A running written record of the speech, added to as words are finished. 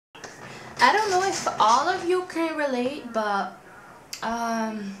I don't know if all of you can relate, but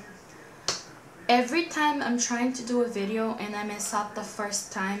every time I'm trying to do a video and I mess up the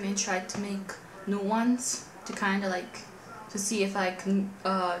first time and try to make new ones to kind of like to see if I can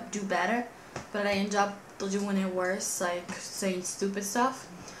do better, but I end up doing it worse, like saying stupid stuff.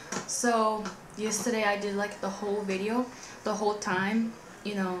 So yesterday I did like the whole video, the whole time,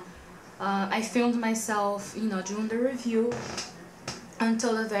 you know. I filmed myself, you know, doing the review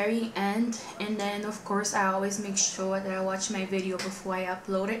until the very end, and then of course I always make sure that I watch my video before I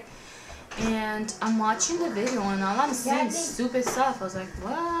upload it. And I'm watching the video and all I'm seeing is stupid stuff. I was like,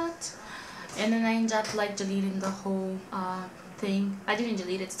 what? And then I ended up like deleting the whole thing. I didn't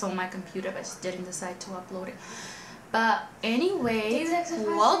delete it, it's on my computer, but I just didn't decide to upload it. But anyway,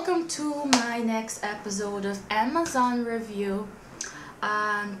 welcome to my next episode of Amazon review.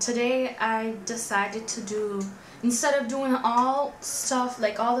 Today I decided to do, instead of doing all the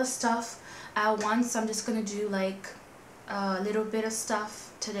stuff at once, I'm just gonna do like a little bit of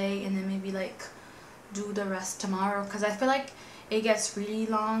stuff today and then maybe like do the rest tomorrow, because I feel like it gets really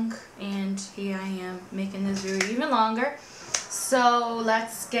long and here I am making this video even longer. So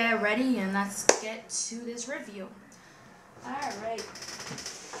let's get ready and let's get to this review. Alright,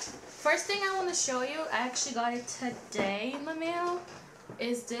 first thing I want to show you, I actually got it today in the mail,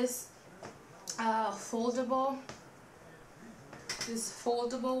 is this foldable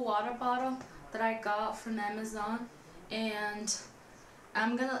water bottle that I got from Amazon. And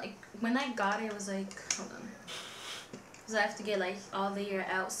I'm gonna, like, when I got it, it was like, hold on, because I have to get like all the air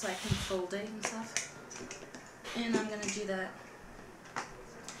out so I can fold it and stuff, and I'm gonna do that.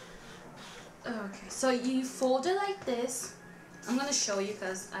 Okay, so you fold it like this. I'm gonna show you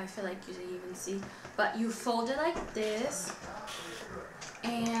because I feel like you didn't even see, but you fold it like this,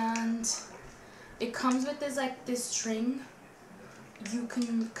 and it comes with this string you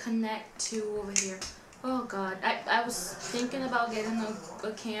can connect to over here. Oh god, I was thinking about getting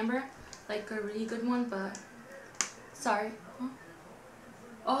a camera, like a really good one, but sorry. Huh?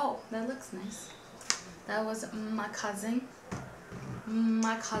 Oh, that looks nice. That was my cousin.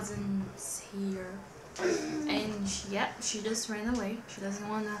 My cousin's here, and she just ran away. She doesn't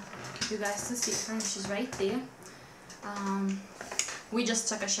want you guys to see her, and she's right there. We just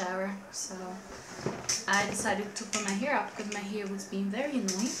took a shower, so I decided to put my hair up because my hair was being very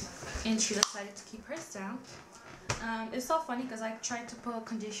annoying, and she decided to keep hers down. It's so funny because I tried to put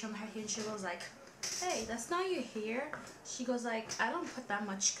conditioner on her hair and she was like, hey, that's not your hair. She goes like, I don't put that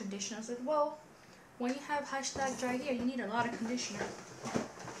much conditioner. I said, well, when you have #dry hair, you need a lot of conditioner.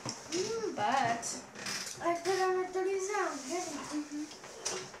 But I put on a 30 sound.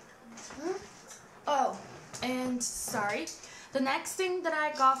 Oh, and sorry. The next thing that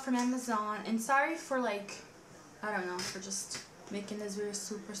I got from Amazon, and sorry for like, I don't know, for just making this video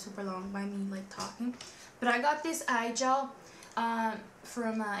super long by me like talking, but I got this eye gel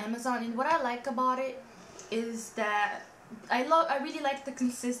from Amazon, and what I like about it is that I really like the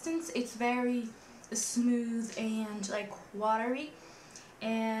consistency. It's very smooth and like watery,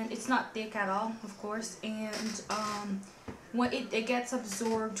 and it's not thick at all, of course, and when it gets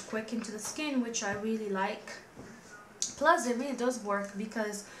absorbed quick into the skin, which I really like. Plus it really does work,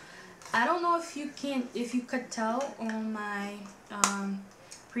 because I don't know if you could tell on my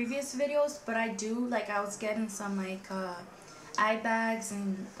previous videos, but I was getting some like eye bags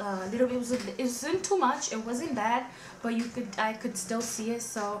and it wasn't too much, it wasn't bad, but I could still see it.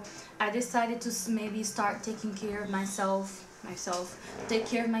 So I decided to maybe start taking care of myself, take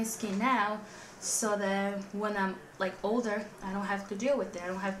care of my skin now, so that when I'm like older, I don't have to deal with it. I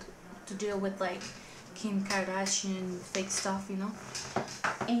don't have to deal with like Kim Kardashian fake stuff, you know.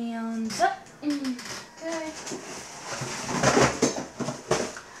 And okay,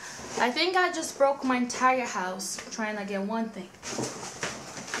 I think I just broke my entire house trying to get one thing.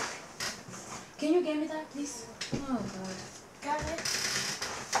 Can you give me that, please? Oh god. Got it.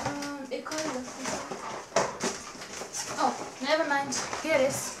 It could have. Oh, never mind. Here it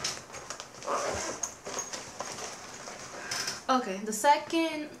is. Okay, the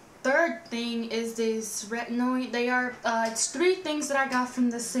third thing is this retinoid. They are it's 3 things that I got from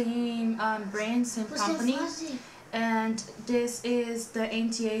the same brand, same company. And this is the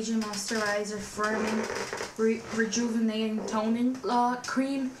anti-aging moisturizer, firming, rejuvenating toning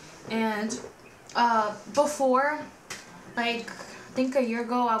cream. And before, like I think a year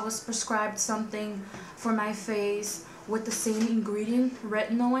ago, I was prescribed something for my face with the same ingredient,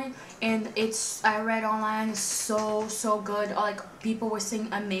 retinoid, and I read online, it's so good. Like people were saying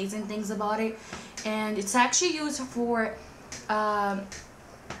amazing things about it, and it's actually used for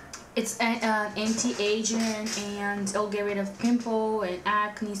It's anti-aging, and it'll get rid of pimple and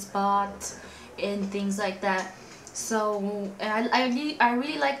acne spots and things like that. So I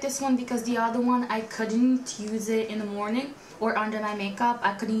really like this one because the other one I couldn't use it in the morning or under my makeup.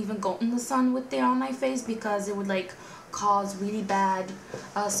 I couldn't even go in the sun with it on my face because it would like cause really bad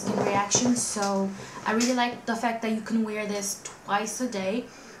skin reactions. So I really like the fact that you can wear this twice a day.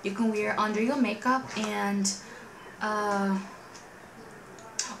 You can wear it under your makeup, and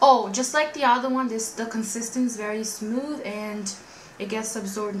oh, just like the other one, the consistency is very smooth and it gets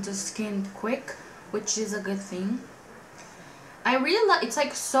absorbed into skin quick, which is a good thing. I really like, it's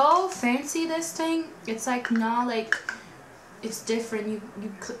like so fancy, this thing. It's like not like, it's different. You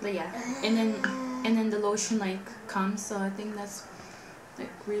yeah, and then the lotion like comes. So I think that's like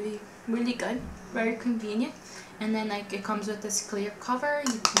really good, very convenient. And then like it comes with this clear cover.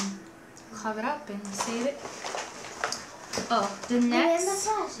 You can cover it up and save it. Oh, the next.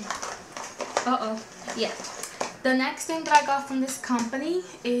 Yeah. The next thing that I got from this company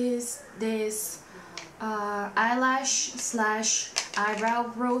is this eyelash / eyebrow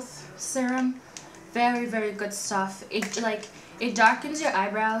growth serum. Very good stuff. It darkens your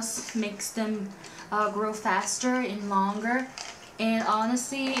eyebrows, makes them grow faster and longer. And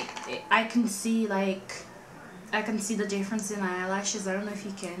honestly, I can see the difference in my eyelashes. I don't know if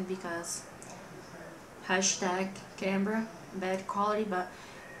you can, because #Canberra, bad quality, but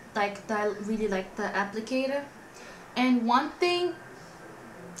like I really like the applicator. And one thing,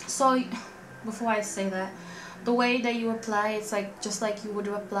 so before I say that, the way that you apply, it's like just like you would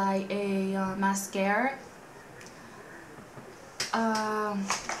apply a mascara.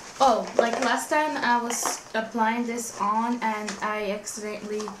 Oh, like last time I was applying this on and I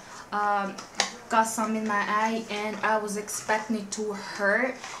accidentally got some in my eye, and I was expecting it to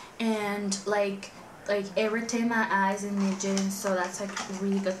hurt and like irritate my eyes, and it didn't. So that's like a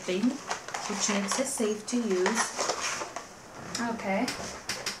really good thing, which makes it safe to use. Okay.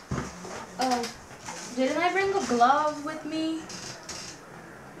 Oh, didn't I bring a glove with me?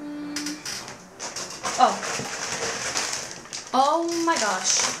 Oh my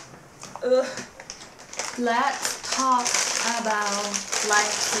gosh. Ugh. Let's talk about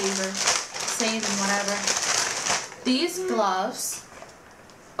lifesaver, saving, whatever. These gloves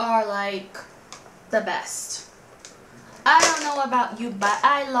are like the best. I don't know about you, but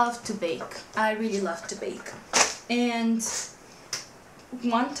I love to bake. I really love to bake. And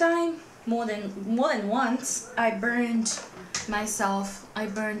one time, more than once, I burned myself. I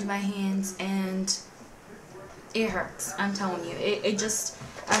burned my hands, and it hurts. I'm telling you. It just,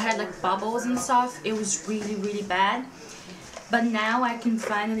 I had like bubbles and stuff. It was really bad. But now I can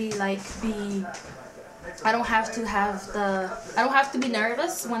finally like be, I don't have to be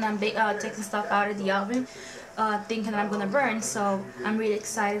nervous when I'm taking stuff out of the oven, thinking I'm gonna burn. So I'm really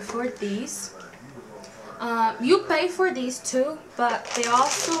excited for these. You pay for these too, but they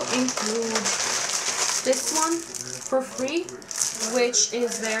also include this one for free, which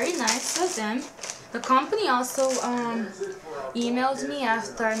is very nice of them. The company also emailed me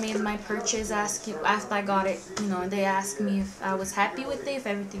after I made my purchase, after I got it, you know, they asked me if I was happy with it, if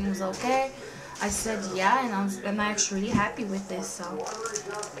everything was okay. I said yeah, and I'm actually really happy with this, so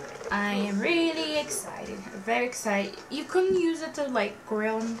I am really excited, very excited. You can use it to like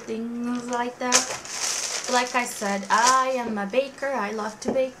grill and things like that. Like I said, I am a baker. I love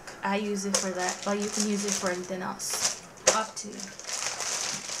to bake. I use it for that, but you can use it for anything else. Up to you.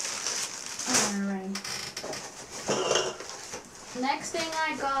 Alright. Next thing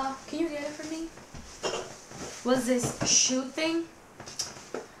I got, can you get it for me? Was this shoe thing.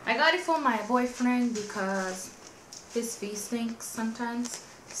 I got it for my boyfriend because his feet stinks sometimes.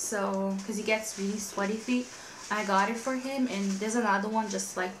 So, because he gets really sweaty feet. I got it for him, and there's another one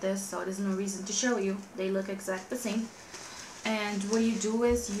just like this, so there's no reason to show you. They look exactly the same. And what you do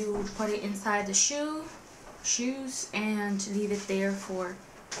is you put it inside the shoes and leave it there for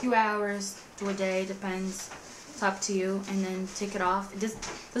a few hours to a day, depends. It's up to you, and then take it off. It just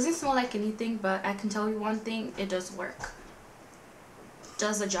doesn't smell like anything, but I can tell you one thing, it does work. It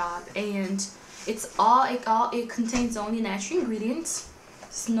does the job, and it contains only natural ingredients.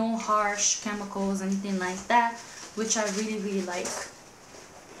 There's no harsh chemicals, anything like that, which I really like.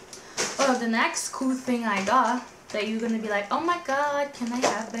 Oh, the next cool thing I got that you're gonna be like, oh my god, can I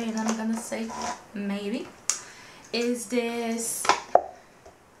have that? And I'm gonna say maybe, is this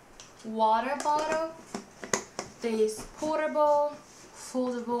water bottle. This portable,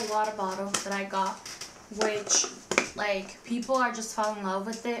 foldable water bottle that I got, which like people are just falling in love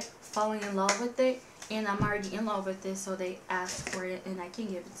with it, and I'm already in love with it, so they asked for it, and I can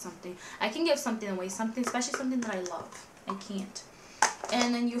give it something. I can give something away, especially something that I love. I can't.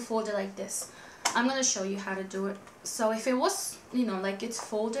 and then you fold it like this. I'm gonna show you how to do it. So if it was, you know, like it's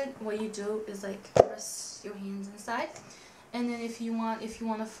folded, what you do is like press your hands inside, and then if you want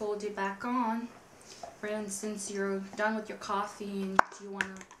to fold it back on, for instance, you're done with your coffee and you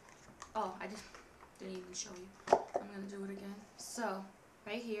wanna, oh, I just didn't even show you. I'm gonna do it again. So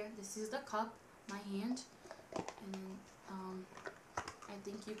right here, this is the cup, my hand, and then I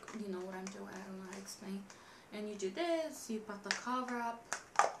think you know what I'm doing. I don't know how to explain. And you do this, you put the cover up,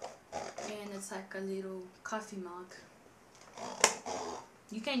 and it's like a little coffee mug.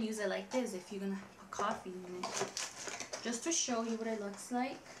 You can use it like this if you're gonna put coffee in it. Just to show you what it looks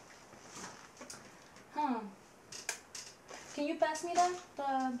like. Can you pass me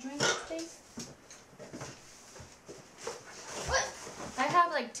the drink, please? I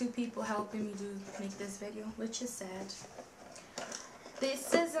have like 2 people helping me make this video, which is sad.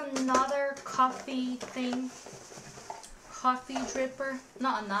 This is another coffee thing. Coffee dripper.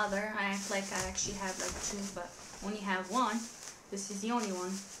 Not another. I act like I actually have like 2, but only have 1. This is the only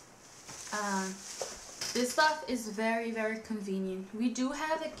one. This stuff is very, very convenient. We do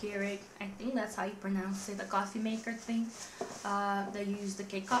have a Keurig. I think that's how you pronounce it. The coffee maker thing. They use the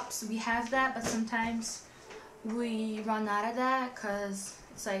K-cups. We have that, but sometimes we run out of that because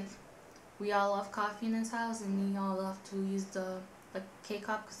it's like we all love coffee in this house, and we all love to use the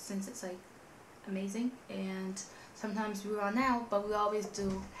K-cup since it's like amazing. And sometimes we run out, but we always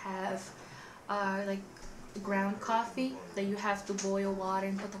do have like ground coffee that you have to boil water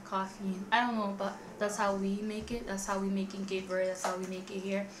and put the coffee in. I don't know, but that's how we make it. That's how we make it in Cape Verde. That's how we make it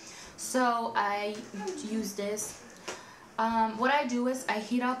here. So I use this. What I do is I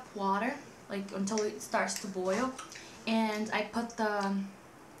heat up water like until it starts to boil, and I put the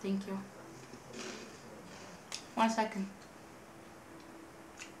thank you. 1 second.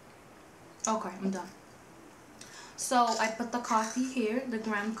 Okay, I'm done. So I put the coffee here, the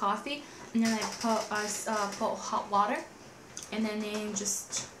ground coffee, and then I put hot water, and then it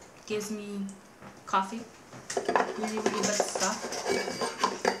just gives me coffee. Really, really good stuff.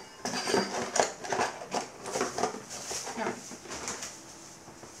 Yeah.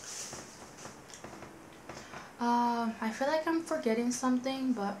 I feel like I'm forgetting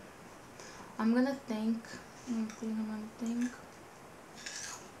something, but I'm gonna think.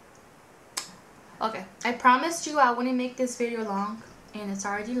 Okay, I promised you I wouldn't make this video long, and it's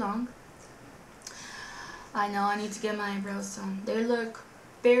already long. I know I need to get my eyebrows done. They look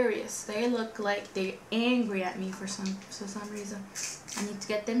furious. They look like they're angry at me for some reason. I need to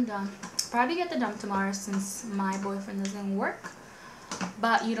get them done. Probably get them done tomorrow since my boyfriend doesn't work.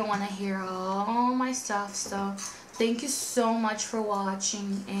 But you don't want to hear all my stuff, so thank you so much for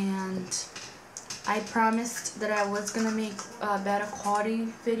watching, and I promised that I was gonna make better quality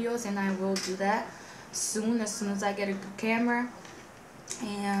videos, and I will do that soon as I get a good camera.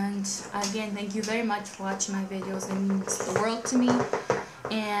 And again, thank you very much for watching my videos. It means the world to me,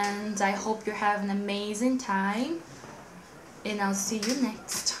 and I hope you're having an amazing time, and I'll see you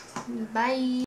next. Bye.